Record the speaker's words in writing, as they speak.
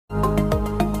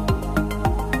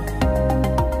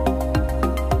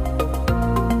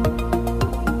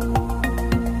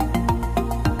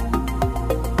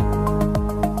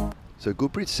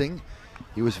Gurpreet Singh,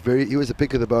 he was the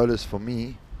pick of the bowlers for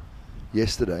me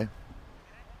yesterday.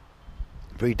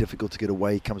 Very difficult to get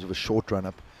away. He comes with a short run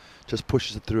up, just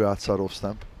pushes it through outside off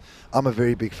stump. I'm a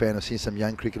very big fan of seeing some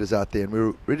young cricketers out there, and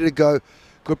we're ready to go.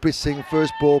 Gurpreet Singh,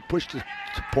 first ball, pushed to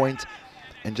point,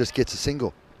 and just gets a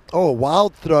single. Oh, a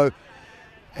wild throw,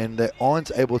 and they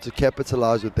aren't able to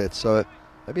capitalize with that. So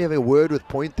maybe have a word with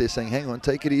Point there, saying, hang on,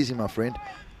 take it easy, my friend.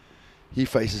 He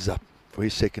faces up for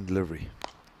his second delivery.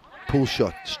 Pull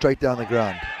shot, straight down the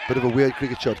ground. Bit of a weird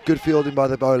cricket shot. Good fielding by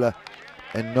the bowler,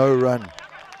 and no run.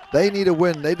 They need a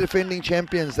win. They're defending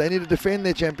champions. They need to defend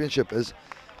their championship. As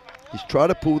he's tried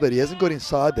to pull that. He hasn't got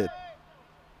inside that.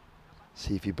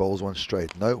 See if he bowls one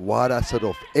straight. No, wide outside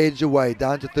off. Edge away,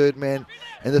 down to third man.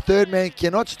 And the third man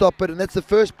cannot stop it. And that's the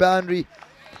first boundary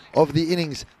of the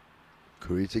innings.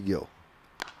 Kurita Gill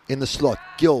in the slot.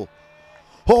 Gill.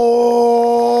 Horns!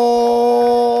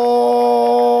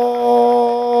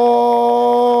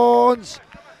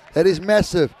 That is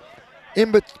massive.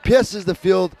 Pierces the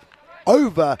field.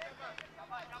 Over,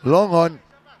 long on,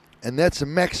 and that's a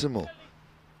maximal.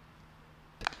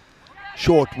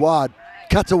 Short, wide,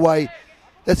 cut away.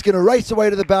 That's going to race away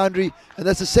to the boundary, and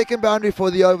that's the second boundary for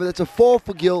the over. That's a 4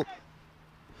 for Gill.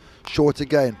 Short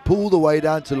again, pulled away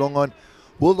down to long on.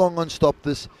 Will long on stop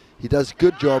this? He does a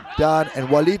good job down, and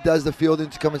Waleed does the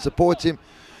fielding to come and support him.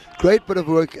 Great bit of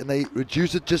work, and they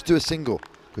reduce it just to a single,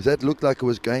 because that looked like it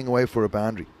was going away for a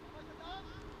boundary.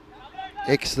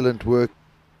 Excellent work.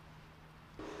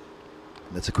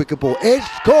 That's a quicker ball. Edge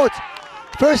caught.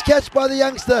 First catch by the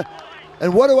youngster.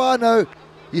 And what do I know?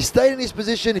 He stayed in his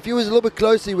position. If he was a little bit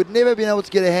closer, he would never have been able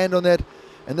to get a hand on that.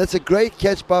 And that's a great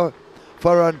catch by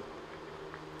Farhan.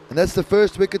 And that's the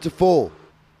first wicket to fall.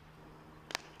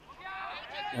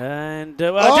 And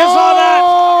just saw that.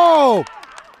 Oh!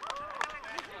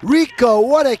 Rico,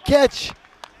 what a catch.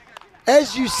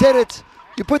 As you said it,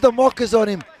 you put the mockers on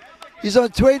him. He's on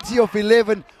 20 off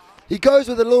 11. He goes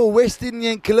with a little West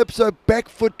Indian calypso back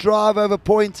foot drive over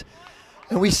point.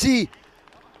 And we see,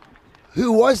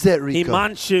 who was that, Rico?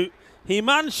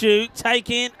 Himanshu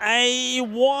taking a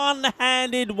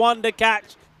one-handed wonder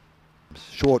catch.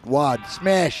 Short, wide,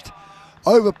 smashed,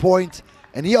 over point,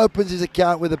 and he opens his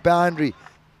account with a boundary.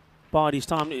 Barty's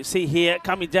time to see here,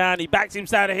 coming down, he backs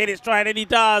himself to hit it straight, and he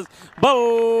does. Bolle,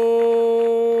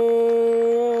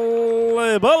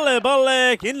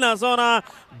 kinna zona,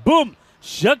 boom.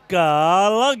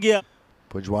 Shakalagya.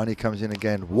 Punjwani comes in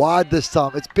again. Wide this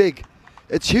time. It's big.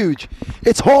 It's huge.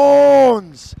 It's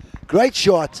horns. Great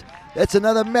shot. That's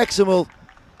another maximal.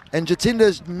 And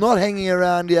Jatinder's not hanging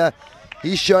around here.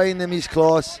 He's showing them his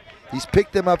class. He's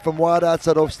picked them up from wide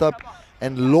outside off stump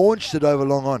and launched it over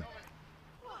long on.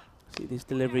 See this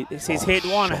delivery. This is hit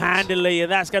one-handedly,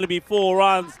 and that's going to be 4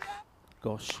 runs.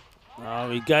 Gosh.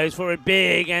 Oh, he goes for it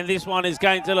big, and this one is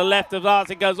going to the left of us.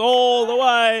 It goes all the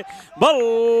way.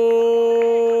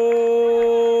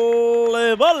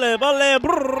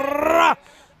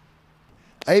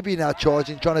 AB now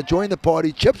charging, trying to join the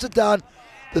party. Chips it down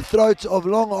the throat of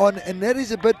long on, and that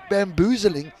is a bit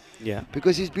bamboozling. Yeah.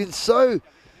 Because he's been so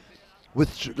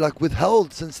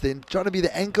withheld since then, trying to be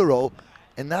the anchor role,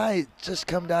 and now he just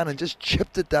come down and just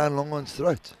chipped it down long on's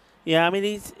throat. Yeah, I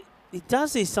mean, he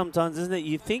does this sometimes, doesn't it?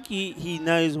 You think he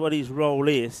knows what his role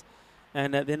is,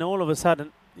 and then all of a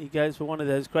sudden he goes for one of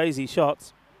those crazy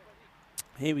shots.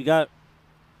 Here we go.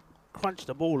 Crunch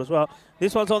the ball as well.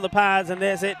 This one's on the pads, and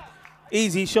there's it.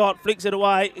 Easy shot, flicks it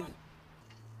away. This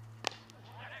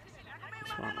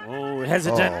one, oh,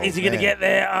 hesitant. Oh, is he going to get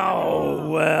there? Oh,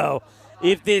 well,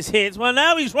 if this hits. Well,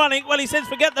 now he's running. Well, he says,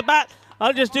 forget the bat.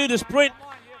 I'll just do the sprint.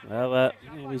 Well,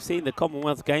 we've seen the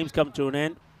Commonwealth Games come to an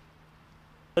end.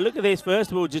 But look at this,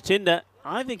 first of all, Jatinder.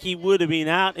 I think he would have been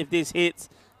out if this hits.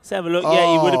 Let's have a look. Oh.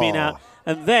 Yeah, he would have been out.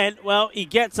 And then, well, he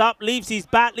gets up, leaves his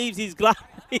bat, leaves his glove.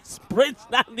 He sprints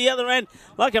down the other end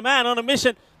like a man on a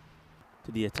mission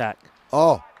to the attack.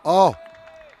 Oh.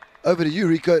 Over to you,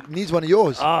 Rico. It needs one of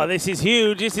yours. Oh, this is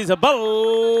huge. This is a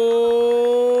bolle.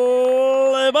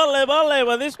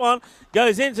 Well, this one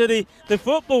goes into the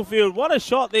football field. What a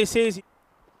shot this is.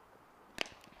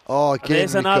 Oh, again,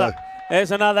 there's another.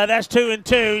 There's another. That's 2 and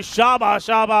 2.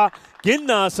 Shaba.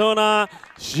 Ginna Sona.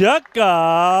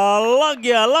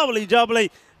 Shakalagya. Lovely jubbly.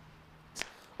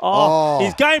 Oh,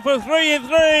 he's going for 3 and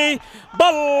 3.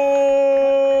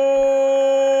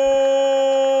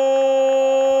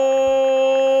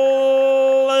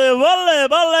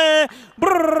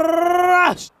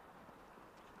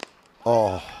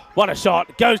 Oh. What a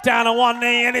shot. Goes down on one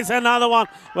knee, and it's another one.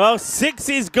 Well,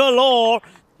 6s galore.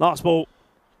 Last ball.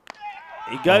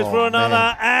 He goes for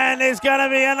another, and it's going to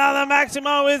be another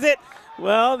Maximo, is it?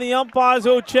 Well, the umpires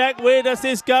will check. Where does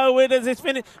this go? Where does this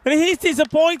finish? But he's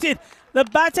disappointed. The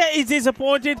batter is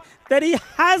disappointed that he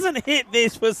hasn't hit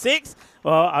this for 6.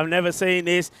 Well, I've never seen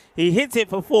this. He hits it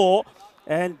for 4,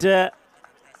 and there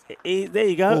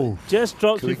you go. Ooh. Just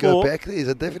drops Can we before. go back there? He's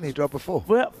a definitely drop of 4.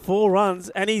 Well, 4 runs,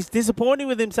 and he's disappointed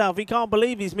with himself. He can't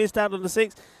believe he's missed out on the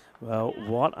 6. Well,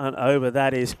 what an over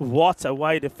that is. What a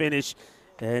way to finish.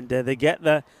 And they get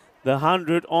the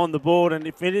 100 on the board, and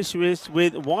it finishes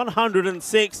with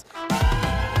 106.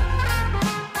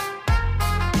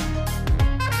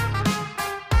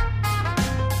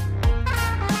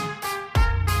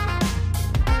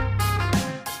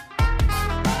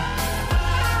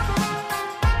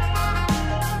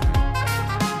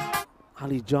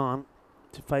 Ali John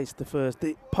to face the first.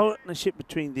 The partnership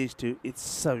between these two, it's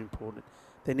so important.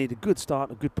 They need a good start,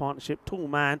 a good partnership. Tall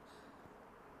man.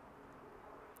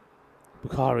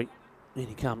 Bukhari, in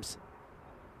he comes.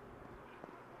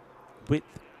 Width,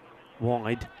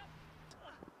 wide.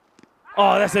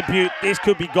 Oh, that's a beaut. This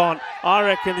could be gone. I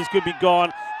reckon this could be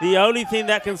gone. The only thing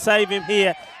that can save him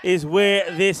here is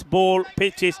where this ball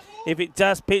pitches. If it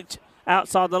does pitch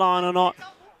outside the line or not.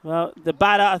 Well, the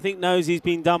batter, I think, knows he's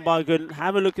been done by good.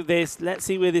 Have a look at this. Let's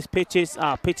see where this pitches.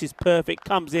 Pitch is perfect.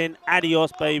 Comes in.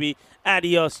 Adios, baby.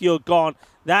 Adios. You're gone.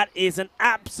 That is an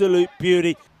absolute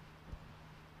beauty.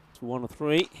 1 of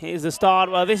 3. Here's the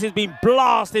start. Well, this has been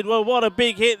blasted. Well, what a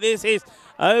big hit this is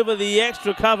over the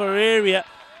extra cover area.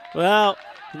 Well,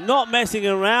 not messing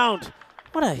around.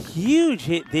 What a huge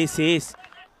hit this is.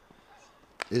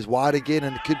 Is wide again,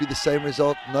 and it could be the same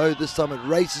result. No, this time it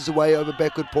races away over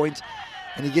backward points,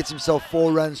 and he gets himself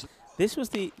 4 runs. This was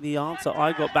the answer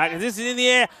I got back. And this is in the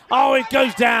air. Oh, it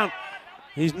goes down.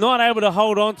 He's not able to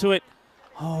hold on to it.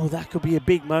 Oh, that could be a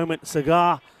big moment.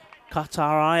 Sagar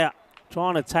Kataraya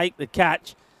trying to take the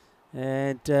catch.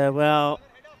 And, well,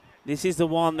 this is the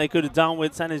one they could have done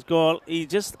with Sanis Gaul. He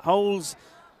just holds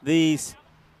these.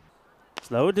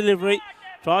 Slower delivery.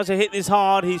 Tries to hit this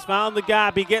hard. He's found the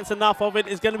gap. He gets enough of it.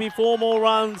 It's going to be 4 more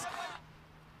runs.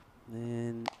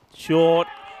 And short.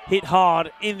 Hit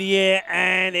hard in the air,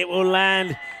 and it will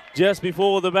land just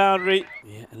before the boundary.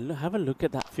 Yeah, and have a look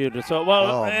at that fielder. So,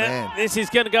 well, this is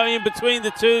going to go in between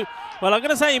the two. Well, I'm going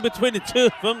to say in between the two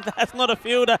of them. That's not a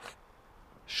fielder.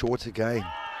 Short again.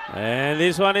 And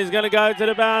this one is going to go to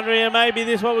the boundary, and maybe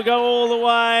this one will go all the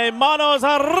way. Manos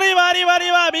arriba, arriba,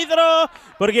 arriba, arbitro,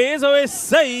 porque eso es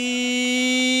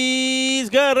 6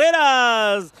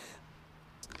 carreras.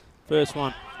 First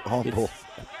one. Oh, ball.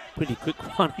 Pretty quick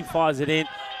one. He fires it in.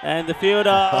 And the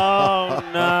fielder, oh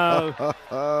no.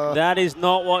 That is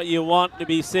not what you want to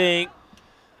be seeing.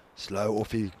 Slow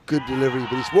offie, good delivery,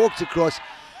 but he's walked across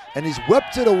and he's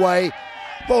whipped it away.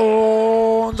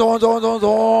 Bones.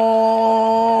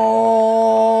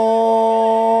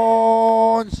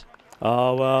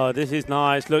 Oh, well, this is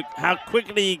nice. Look how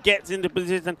quickly he gets into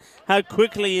position, how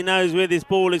quickly he knows where this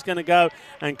ball is going to go.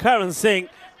 And Karan Singh,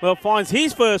 well, finds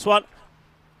his first one.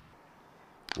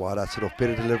 Wow, that's it off.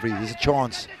 Better delivery. There's a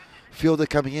chance. Fielder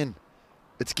coming in.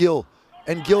 It's Gill.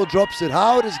 And Gill drops it.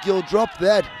 How does Gill drop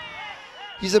that?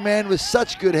 He's a man with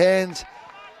such good hands.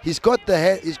 He's got the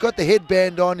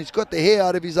headband on. He's got the hair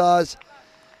out of his eyes.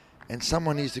 And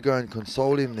someone needs to go and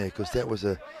console him there, because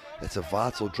that's a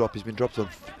vital drop. He's been dropped on,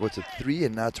 what's it, 3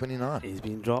 and now 29. He's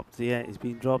been dropped, yeah. He's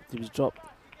been dropped. He was dropped.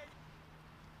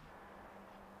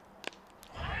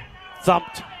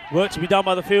 Thumped. Work to be done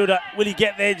by the fielder. Will he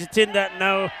get there, Jatinder?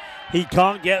 No, he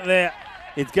can't get there.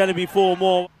 It's going to be 4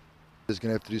 more. He's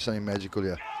going to have to do something magical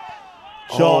here.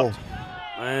 Shot. Oh.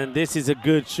 And this is a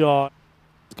good shot,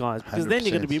 guys, because 100%. Then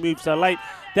you're going to be moved so late.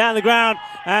 Down the ground,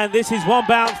 and this is 1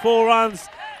 bounce, 4 runs.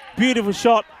 Beautiful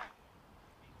shot.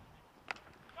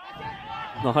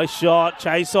 Nice shot.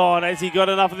 Chase on. Has he got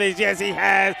enough of this? Yes, he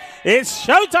has. It's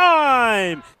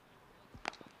showtime.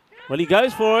 Well, he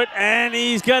goes for it, and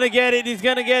he's going to get it. He's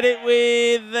going to get it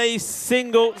with a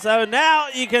single. So now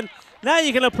you can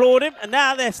applaud him, and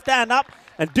now they stand up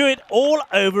and do it all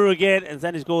over again. And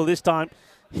Sanis Gaul this time,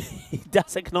 he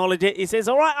does acknowledge it. He says,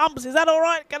 all right, umps, is that all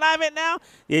right? Can I have it now?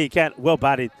 Yeah, you can. Well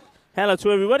batted. Hello to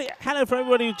everybody. Hello for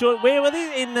everybody who joined. Where were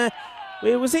they?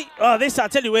 Where was he? Oh, this, I'll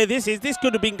tell you where this is. This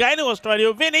could have been going to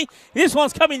Australia. Vinny, this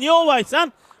one's coming your way,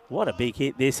 son. What a big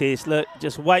hit this is. Look,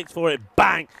 just wait for it.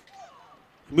 Bang.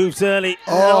 Moves early.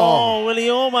 Oh, well, he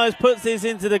almost puts this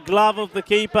into the glove of the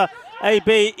keeper.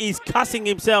 AB, he's cussing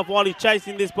himself while he's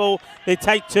chasing this ball. They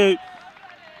take 2.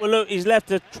 Well, look, he's left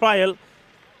a trail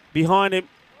behind him.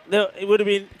 It would have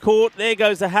been caught. There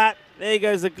goes the hat. There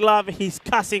goes the glove. He's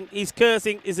cussing. He's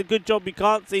cursing. It's a good job we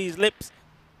can't see his lips.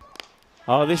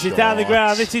 Oh, this is down the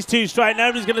ground. This is 2 straight.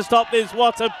 Nobody's going to stop this.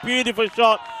 What a beautiful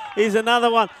shot. Here's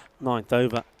another one. Ninth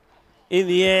over. In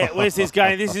the air. Where's this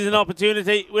going? This is an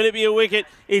opportunity. Will it be a wicket?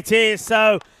 It is.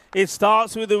 So it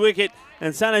starts with the wicket.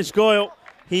 And Sanesh Goyal,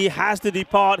 he has to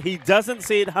depart. He doesn't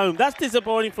see it home. That's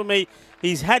disappointing for me.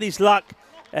 He's had his luck,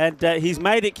 and he's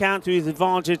made it count to his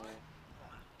advantage.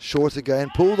 Short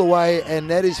again, pulled away, and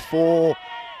that is 4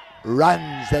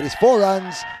 runs. That is 4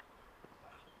 runs.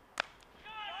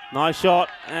 Nice shot,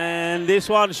 and this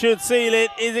one should seal it.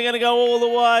 Is it going to go all the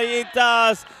way? It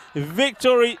does.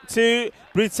 Victory to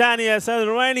Britannia. So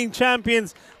the reigning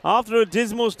champions, after a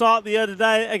dismal start the other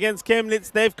day against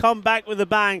Chemnitz, they've come back with a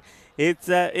bang.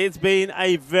 It's been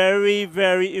a very,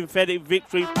 very emphatic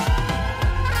victory.